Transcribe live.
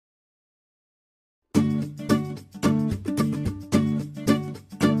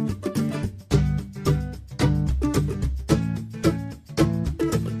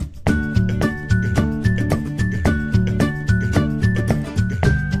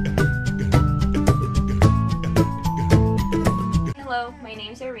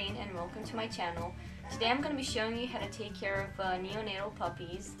channel. Today I'm going to be showing you how to take care of neonatal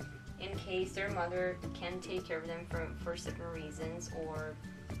puppies in case their mother can't take care of them for certain reasons, or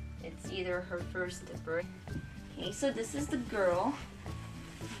it's either her first birth. Okay, so this is the girl.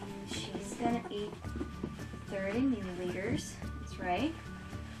 And she's going to eat 30 milliliters. That's right.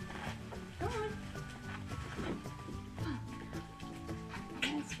 Come on.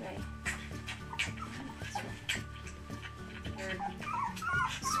 That's right. They're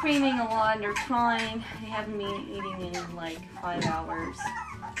screaming a lot, they're crying. They haven't been eating in like 5 hours.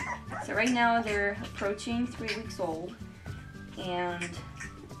 So right now they're approaching 3 weeks old, and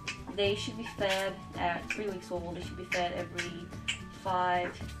they should be fed at 3 weeks old. They should be fed every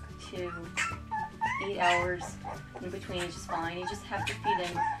 5 to 8 hours in between, which is fine. You just have to feed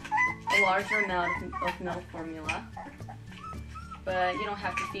them a larger amount of milk formula, but you don't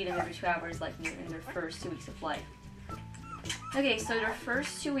have to feed them every 2 hours like in their first 2 weeks of life. Okay, so their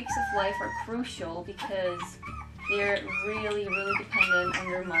first 2 weeks of life are crucial because they're really dependent on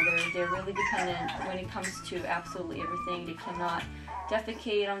their mother. They're really dependent when it comes to absolutely everything. They cannot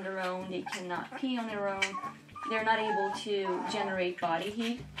defecate on their own. They cannot pee on their own. They're not able to generate body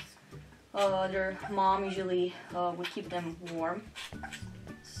heat. Their mom usually would keep them warm.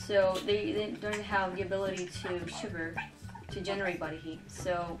 So they don't have the ability to generate body heat.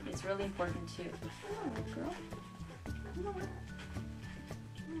 So it's really important to... Oh, girl.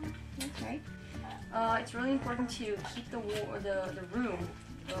 That's right. It's really important to keep the room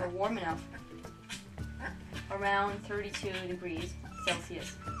warm enough, around 32 degrees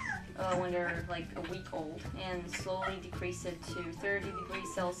Celsius when they're like a week old, and slowly decrease it to 30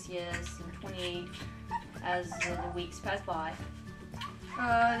 degrees Celsius and 28 as the weeks pass by.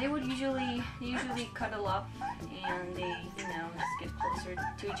 They usually cuddle up, and they just get closer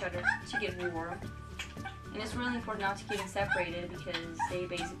to each other to get warm. And it's really important not to keep them separated because they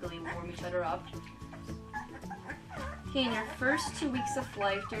basically warm each other up. Okay, in their first 2 weeks of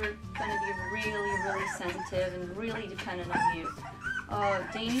life, they're going to be really sensitive and really dependent on you.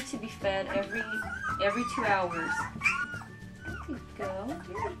 They need to be fed every 2 hours. There you go.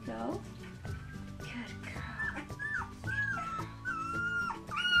 There you go. Good girl.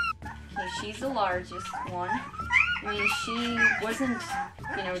 Okay, she's the largest one. I mean, she wasn't,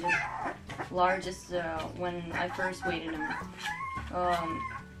 the largest when I first weighed them.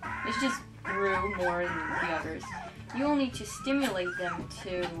 It just grew more than the others. You will need to stimulate them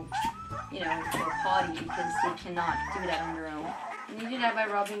to, go potty because they cannot do that on their own. And you do that by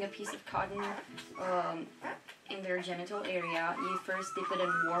rubbing a piece of cotton in their genital area. You first dip it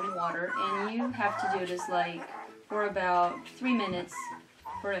in warm water, and you have to do this like for about 3 minutes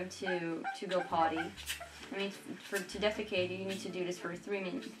for them to go potty. I mean, to defecate, you need to do this for 3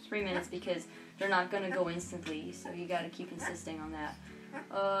 minutes because they're not going to go instantly, so you got to keep insisting on that.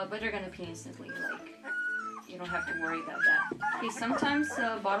 But they're going to pee instantly, like, you don't have to worry about that. Okay, sometimes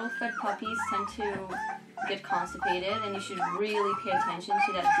bottle-fed puppies tend to get constipated, and you should really pay attention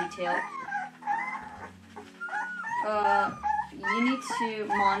to that detail. You need to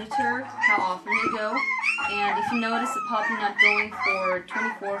monitor how often they go, and if you notice a puppy not going for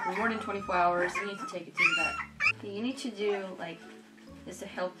more than 24 hours, you need to take it to the vet. Okay, you need to do like this to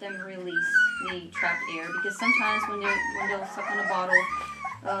help them release the trapped air, because sometimes when they'll suck on a bottle,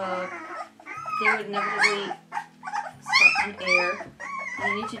 they would inevitably suck on air, and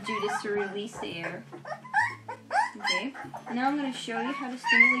you need to do this to release the air. Okay, now I'm going to show you how to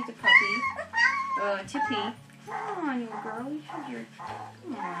stimulate the puppy to pee. Come on, little girl, you have your...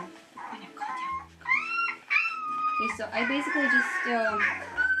 Come on. I know, calm down. Okay, so I basically just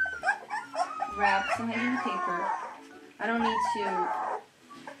wrap some hygiene paper. I don't need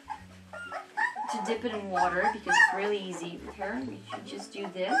to dip it in water because it's really easy with her. You should just do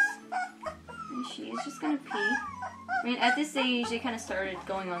this. And she is just going to pee. I mean, at this age, they kind of started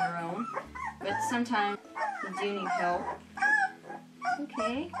going on their own, but sometimes they do need help.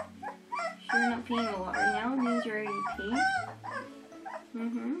 Okay. You're not peeing a lot right now. It means you're ready to pee.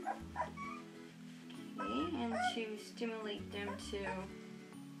 Okay, and to stimulate them to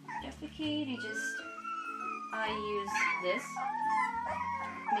defecate, I use this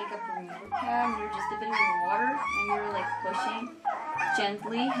makeup remover pad, and you're just dipping it in water, and you're like pushing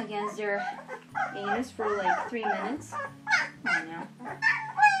gently against their anus for like 3 minutes. Come on now.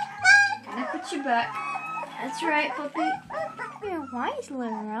 Gonna put you back. That's right, puppy. You're a wise little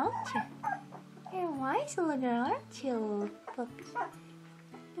girl, aren't you? You're a wise little girl, aren't you, little puppy?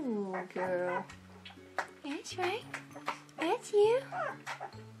 Ooh, girl. That's right. That's you.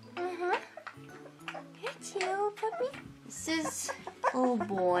 That's you, little puppy. This is little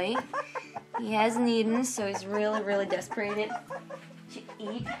boy. He hasn't eaten, so he's really desperate to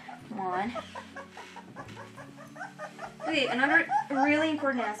eat. Come on. Okay, another really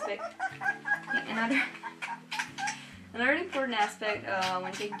important aspect. Okay, another important aspect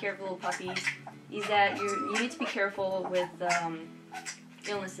when taking care of little puppies is that you need to be careful with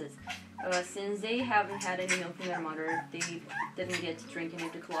illnesses. Since they haven't had any milk from their mother, they didn't get to drink any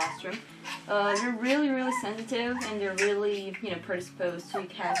of the colostrum. They're really, really sensitive, and they're really, predisposed to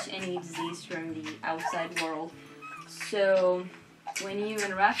catch any disease from the outside world. So when you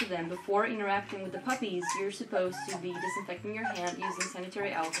interact with them, before interacting with the puppies, you're supposed to be disinfecting your hand using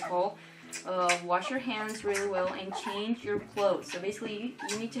sanitary alcohol. Wash your hands really well and change your clothes. So basically,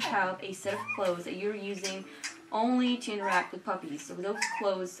 you need to have a set of clothes that you're using only to interact with puppies. So those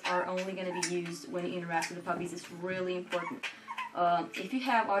clothes are only going to be used when you interact with the puppies. It's really important. If you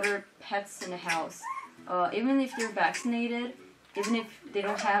have other pets in the house, even if they're vaccinated, even if they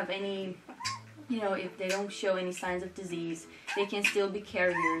don't have any, if they don't show any signs of disease, they can still be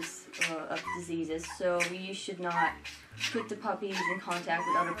carriers of diseases. So you should not put the puppies in contact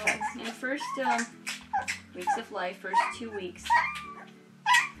with other pets. In the first weeks of life, first 2 weeks,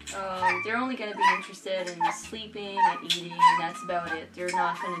 they're only going to be interested in sleeping and eating, and that's about it. They're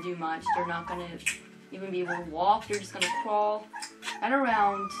not going to do much. They're not going to even be able to walk. They're just going to crawl. At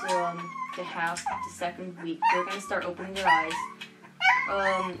around the half to second week, they're going to start opening their eyes.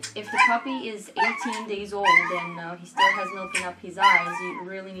 If the puppy is 18 days old and he still hasn't opened up his eyes, you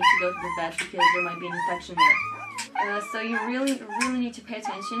really need to go to the vet because there might be an infection there. So you really need to pay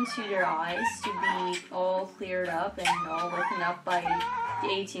attention to their eyes to be all cleared up and all opened up by the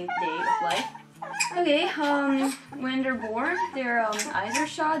 18th day of life. Okay, when they're born, their eyes are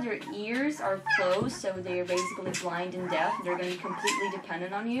shut, their ears are closed, so they're basically blind and deaf. They're going to be completely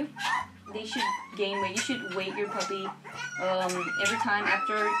dependent on you. They should gain weight. You should weight your puppy every time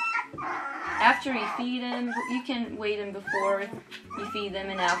after you feed them. You can weigh them before you feed them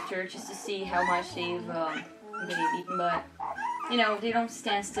and after, just to see how much they've eaten. But they don't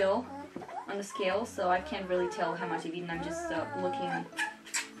stand still on the scale, so I can't really tell how much they've eaten. I'm just looking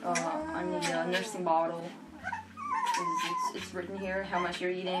on the nursing bottle. It's written here how much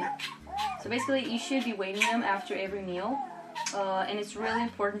you're eating. So basically, you should be weighing them after every meal. And it's really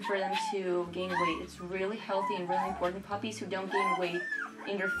important for them to gain weight. It's really healthy and really important. Puppies who don't gain weight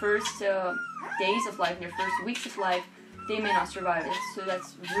in their first days of life, in their first weeks of life, they may not survive it. So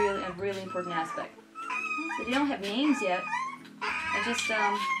that's really a really important aspect. So they don't have names yet. I just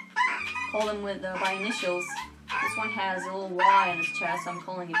call them by initials. This one has a little Y on his chest, so I'm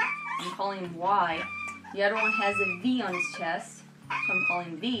calling him Y. The other one has a V on his chest, so I'm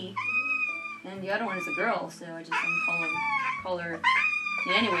calling V. And the other one is a girl, so I'm call her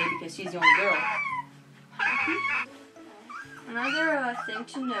anyway because she's the only girl. Another thing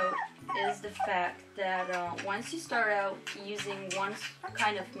to note is the fact that once you start out using one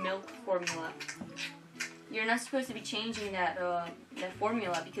kind of milk formula, you're not supposed to be changing that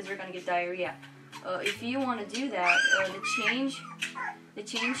formula because you're going to get diarrhea. If you want to do that, the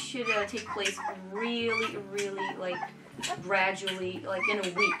change should take place really, gradually, like in a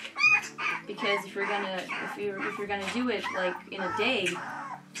week. Because if you're gonna do it like in a day,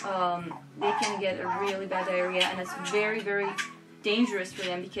 they can get a really bad diarrhea, and it's very, very dangerous for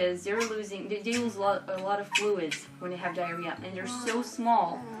them because they lose a lot of fluids when they have diarrhea, and they're so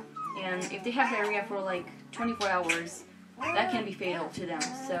small. And if they have diarrhea for like 24 hours, that can be fatal to them.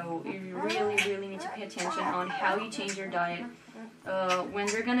 So you really, really need to pay attention on how you change your diet. When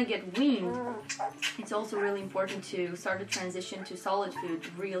they're gonna get weaned, it's also really important to start a transition to solid food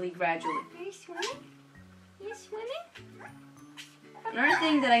really gradually. Are you swimming? Are you swimming? Another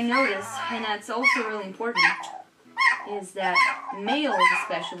thing that I notice, and that's also really important, is that males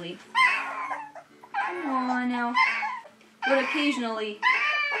especially, would occasionally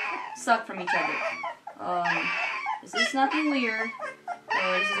suck from each other. This is nothing weird.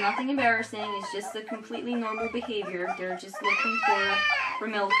 This is nothing embarrassing. It's just a completely normal behavior. They're just looking for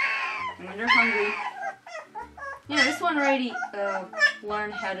milk, and when they're hungry, this one already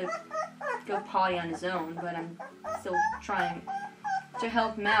learned how to go potty on his own, but I'm still trying to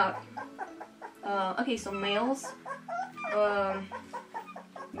help him out. Okay, so males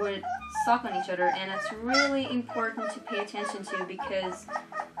would suck on each other, and it's really important to pay attention to because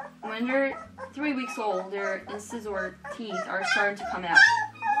when they're 3 weeks old, their incisor teeth are starting to come out.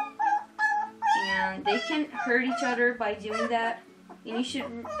 And they can hurt each other by doing that. And you should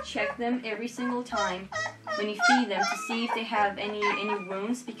check them every single time when you feed them to see if they have any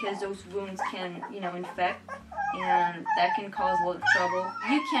wounds, because those wounds can, infect, and that can cause a lot of trouble.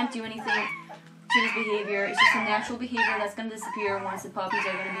 You can't do anything to this behavior. It's just a natural behavior that's going to disappear once the puppies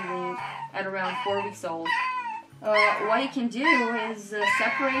are going to be weaned at around 4 weeks old. what you can do is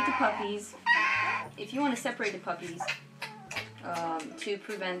separate the puppies. If you want to separate the puppies to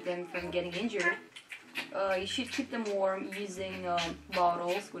prevent them from getting injured, you should keep them warm using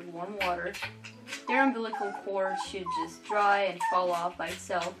bottles with warm water. Their umbilical cord should just dry and fall off by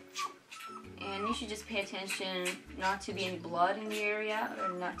itself. And you should just pay attention not to be any blood in the area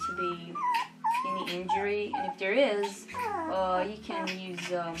or not to be any injury. And if there is, you can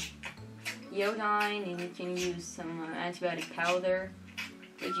use iodine and you can use some antibiotic powder.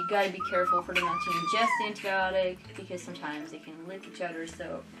 But you gotta be careful for them not to ingest the antibiotic because sometimes they can lick each other.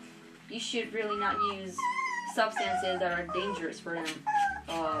 So you should really not use substances that are dangerous for them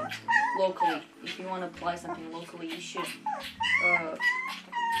locally. If you want to apply something locally, you should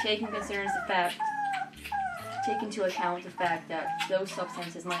take into account the fact that those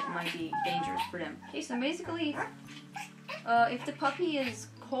substances might be dangerous for them. Okay, so basically, if the puppy is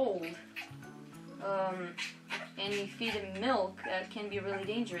cold and you feed them milk, that can be really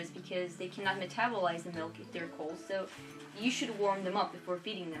dangerous because they cannot metabolize the milk if they're cold. So you should warm them up before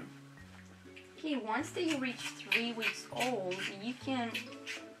feeding them. Okay, once they reach 3 weeks old, you can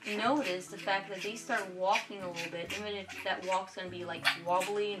notice the fact that they start walking a little bit, even if that walk's going to be like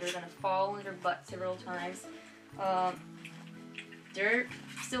wobbly and they're going to fall on their butt several times. They're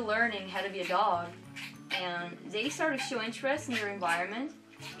still learning how to be a dog, and they start to show interest in their environment,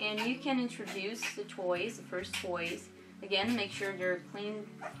 and you can introduce the toys, the first toys. Again, make sure they're cleaned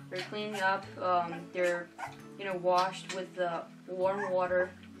up, they're washed with warm water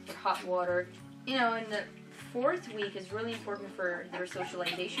or hot water. In the 4th week is really important for their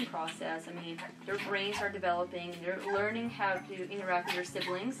socialization process. I mean, their brains are developing, they're learning how to interact with their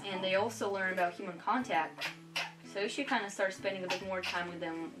siblings, and they also learn about human contact. So you should kind of start spending a bit more time with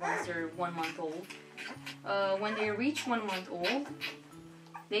them once they're 1 month old. When they reach 1 month old,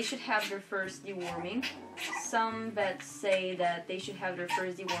 they should have their first deworming. Some vets say that they should have their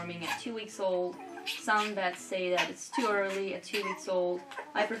first deworming at 2 weeks old. Some vets say that it's too early at 2 weeks old.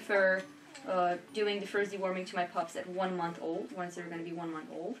 I prefer doing the first deworming to my pups at 1 month old, once they're going to be 1 month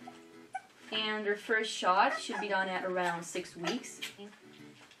old. And their first shot should be done at around 6 weeks.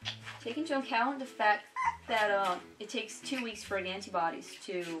 Take into account the fact that it takes 2 weeks for the antibodies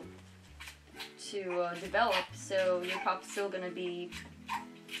to develop, so your pup's still going to be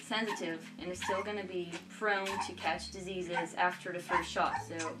sensitive and is still going to be prone to catch diseases after the first shot.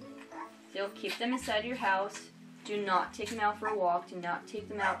 So still keep them inside your house. Do not take them out for a walk. Do not take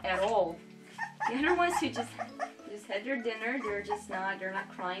them out at all. The other ones who just had their dinner, they're not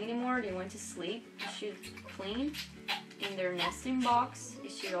crying anymore, they went to sleep. You should clean in their nesting box.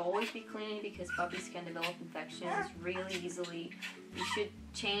 It should always be clean because puppies can develop infections really easily. You should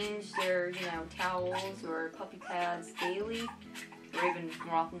change their, towels or puppy pads daily, or even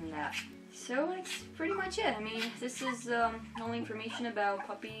more often than that. So that's pretty much it. I mean, this is only information about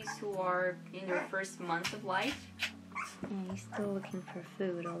puppies who are in their first month of life. Yeah, he's still looking for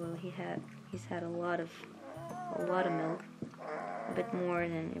food, although he's had a lot of milk, a bit more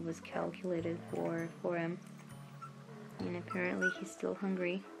than it was calculated for him. And apparently he's still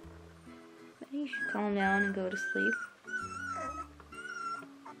hungry. But he should calm down and go to sleep.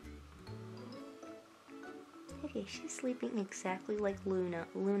 Okay, she's sleeping exactly like Luna.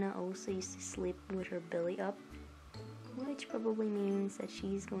 Luna also used to sleep with her belly up, which probably means that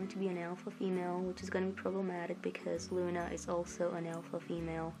she's going to be an alpha female, which is going to be problematic because Luna is also an alpha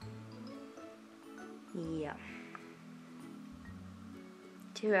female. Yeah.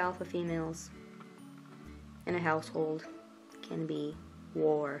 2 alpha females in a household can be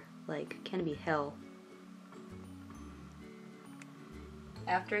war, can be hell.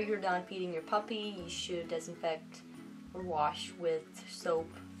 After you're done feeding your puppy, you should disinfect or wash with soap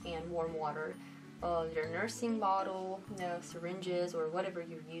and warm water their nursing bottle, syringes, or whatever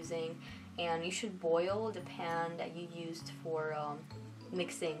you're using, and you should boil the pan that you used for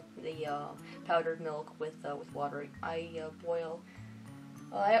mixing the powdered milk with water. I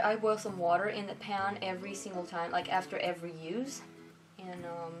boil some water in the pan every single time, like after every use, and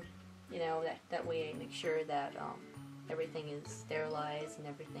that way I make sure that everything is sterilized and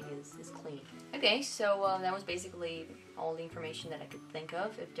everything is clean. Okay, so that was basically all the information that I could think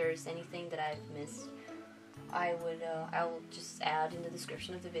of. If there's anything that I've missed, I'll just add in the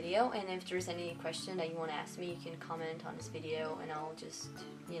description of the video, and if there's any question that you want to ask me, you can comment on this video, and I'll just,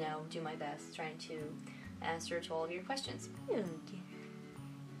 do my best trying to answer to all of your questions.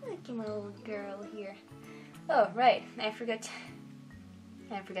 Look at my little girl here. Oh, right, I forgot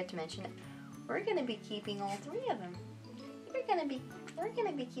to mention it. We're gonna be keeping all 3 of them. We're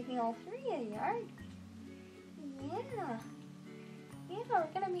gonna be keeping all 3 of you, aren't we? Yeah, we're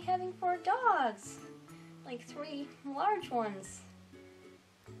gonna be having 4 dogs. like 3 large ones.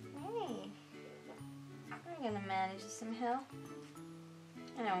 Hey. We're gonna manage this somehow.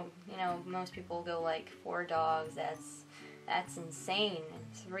 You know, most people go like 4 dogs. That's insane.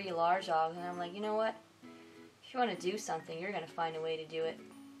 And 3 large dogs, and I'm like, you know what? If you want to do something, you're gonna find a way to do it.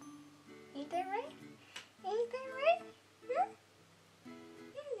 Ain't that right? Ain't that right? Huh?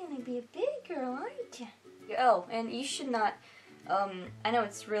 You're gonna be a big girl, aren't you? Oh, and you should not. I know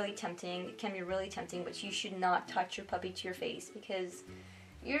it's really tempting. It can be really tempting, but you should not touch your puppy to your face because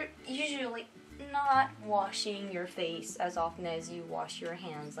you're usually not washing your face as often as you wash your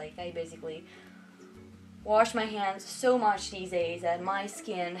hands. Like, I basically wash my hands so much these days that my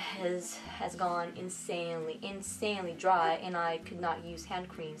skin has gone insanely dry, and I could not use hand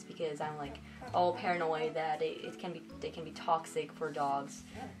creams because I'm like all paranoid that they can be toxic for dogs.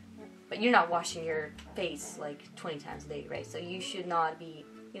 But you're not washing your face like 20 times a day, right? So you should not be,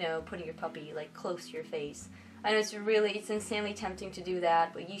 you know, putting your puppy like close to your face. I know it's insanely tempting to do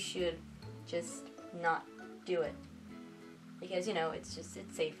that, but you should just not do it because, you know, it's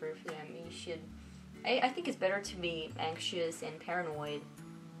safer for them. You should. I think it's better to be anxious and paranoid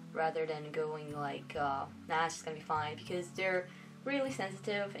rather than going like, nah, it's just gonna be fine, because they're really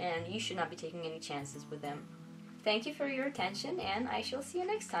sensitive and you should not be taking any chances with them. Thank you for your attention, and I shall see you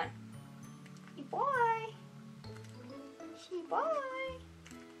next time. Bye. Bye.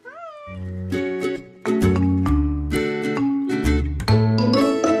 Bye.